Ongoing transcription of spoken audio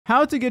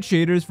how to get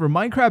shaders for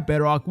Minecraft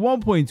Bedrock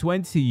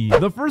 1.20.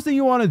 The first thing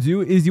you want to do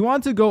is you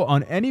want to go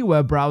on any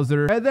web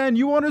browser, and then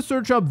you want to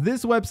search up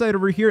this website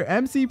over here,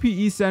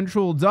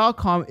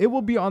 mcpecentral.com. It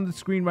will be on the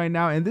screen right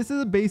now, and this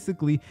is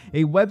basically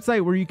a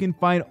website where you can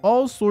find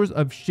all sorts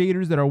of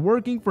shaders that are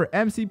working for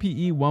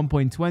MCPE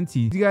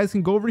 1.20. You guys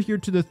can go over here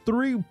to the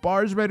 3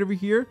 bars right over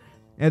here.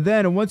 And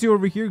then once you're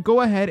over here, go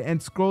ahead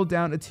and scroll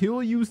down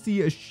until you see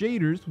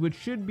shaders, which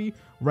should be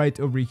right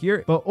over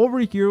here. But over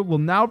here will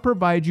now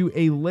provide you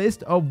a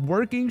list of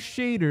working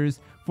shaders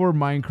for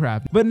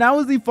Minecraft. But now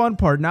is the fun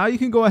part. Now you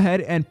can go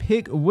ahead and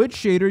pick which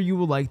shader you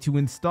would like to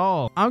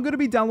install. I'm going to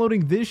be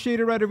downloading this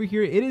shader right over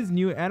here. It is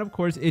new, and of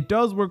course it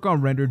does work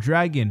on Render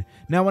Dragon.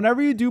 Now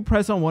whenever you do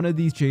press on one of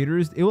these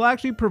shaders, it will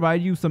actually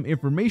provide you some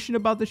information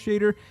about the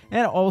shader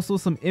and also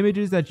some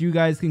images that you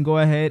guys can go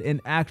ahead and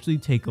actually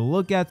take a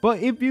look at. But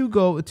if you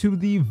go to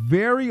the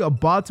very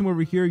bottom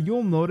over here,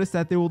 you'll notice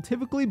that there will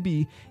typically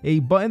be a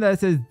button that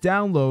says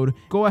download.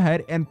 Go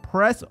ahead and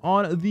press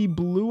on the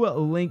blue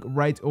link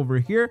right over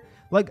here,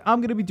 like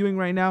I'm going to be doing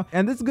right now,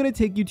 and this is going to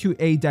take you to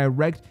a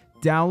direct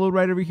download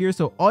right over here.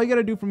 So all you got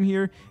to do from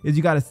here is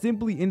you got to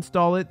simply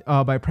install it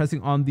by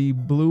pressing on the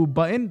blue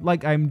button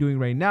like I'm doing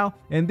right now,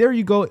 and there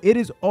you go, it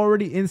is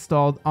already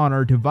installed on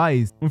our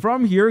device. And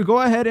from here,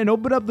 go ahead and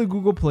open up the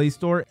Google Play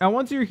Store, and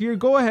once you're here,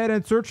 go ahead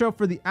and search up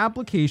for the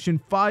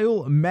application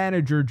file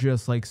manager,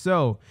 just like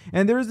so.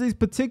 And there's this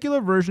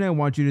particular version I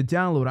want you to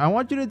download. I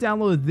want you to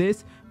download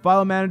this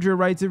file manager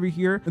right over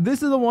here.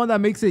 This is the one that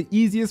makes it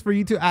easiest for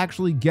you to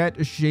actually get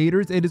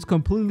shaders. It is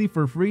completely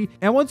for free,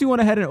 and once you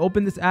went ahead and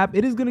open this app,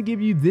 it is going to give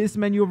you this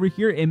menu over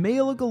here. It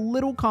may look a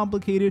little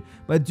complicated,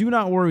 but do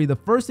not worry. The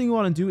first thing you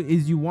want to do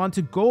is you want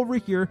to go over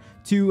here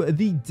to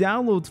the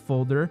downloads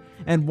folder,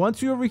 and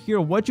once you're over here,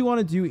 what you want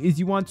to do is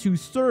you want to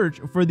search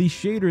for the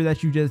shader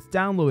that you just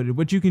downloaded,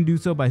 which you can do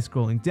so by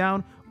scrolling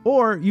down,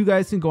 or you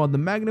guys can go on the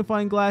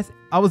magnifying glass.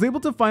 I was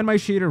able to find my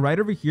shader right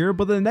over here,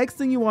 but the next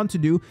thing you want to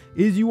do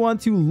is you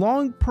want to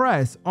long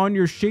press on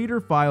your shader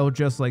file,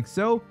 just like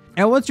so.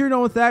 And once you're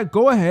done with that,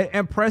 go ahead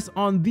and press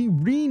on the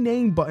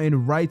rename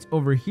button right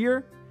over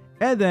here.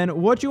 And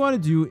then what you want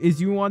to do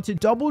is you want to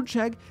double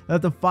check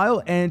that the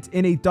file ends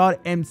in a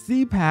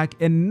 .mcpack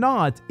and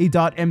not a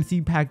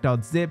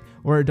 .mcpack.zip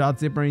or a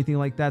 .zip or anything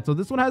like that. So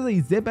this one has a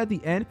zip at the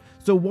end.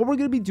 So what we're going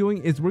to be doing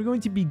is we're going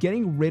to be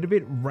getting rid of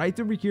it right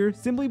over here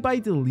simply by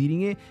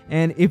deleting it.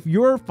 And if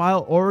your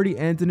file already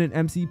ends in an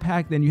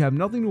mcpack, then you have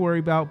nothing to worry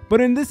about.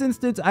 But in this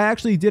instance, I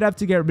actually did have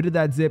to get rid of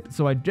that zip,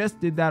 so I just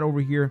did that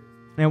over here.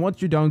 And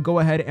once you're done, go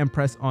ahead and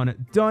press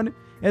on done.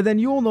 And then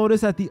you will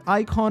notice that the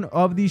icon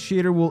of the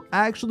shader will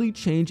actually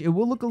change. It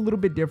will look a little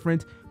bit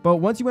different, but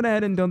once you went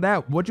ahead and done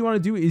that, what you want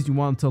to do is you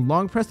want to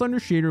long press on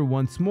your shader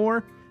once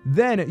more.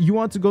 Then you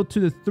want to go to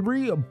the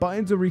 3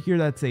 buttons over here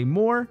that say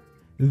more.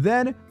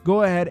 Then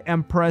go ahead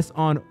and press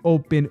on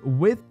open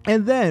with,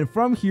 and then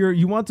from here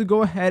you want to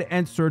go ahead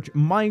and search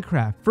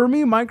Minecraft. For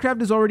me,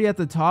 Minecraft is already at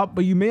the top,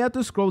 but you may have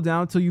to scroll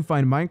down till you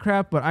find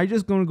Minecraft, but I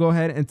just going to go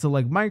ahead and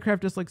select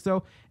Minecraft just like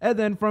so. And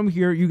then from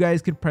here you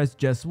guys could press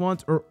just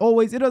once or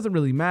always, it doesn't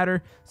really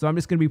matter. So I'm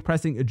just going to be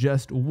pressing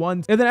just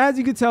once, and then as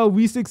you can tell,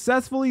 we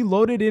successfully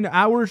loaded in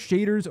our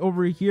shaders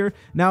over here.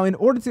 Now in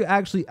order to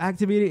actually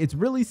activate it, it's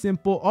really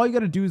simple. All you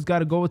got to do is got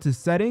to go to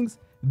settings.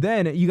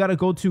 Then you got to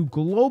go to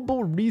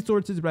global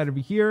resources right over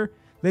here.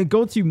 Then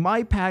go to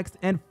my packs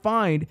and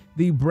find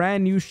the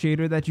brand new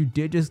shader that you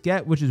did just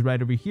get, which is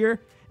right over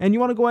here. And you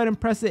want to go ahead and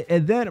press it,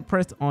 and then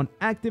press on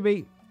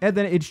activate. And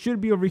then it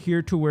should be over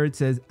here to where it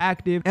says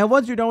active. And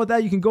once you're done with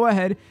that, you can go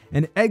ahead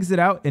and exit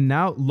out and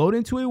now load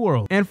into a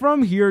world. And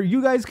from here,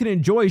 you guys can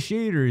enjoy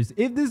shaders.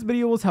 If this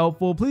video was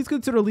helpful, please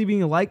consider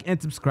leaving a like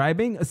and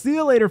subscribing. See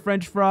you later,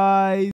 French fries.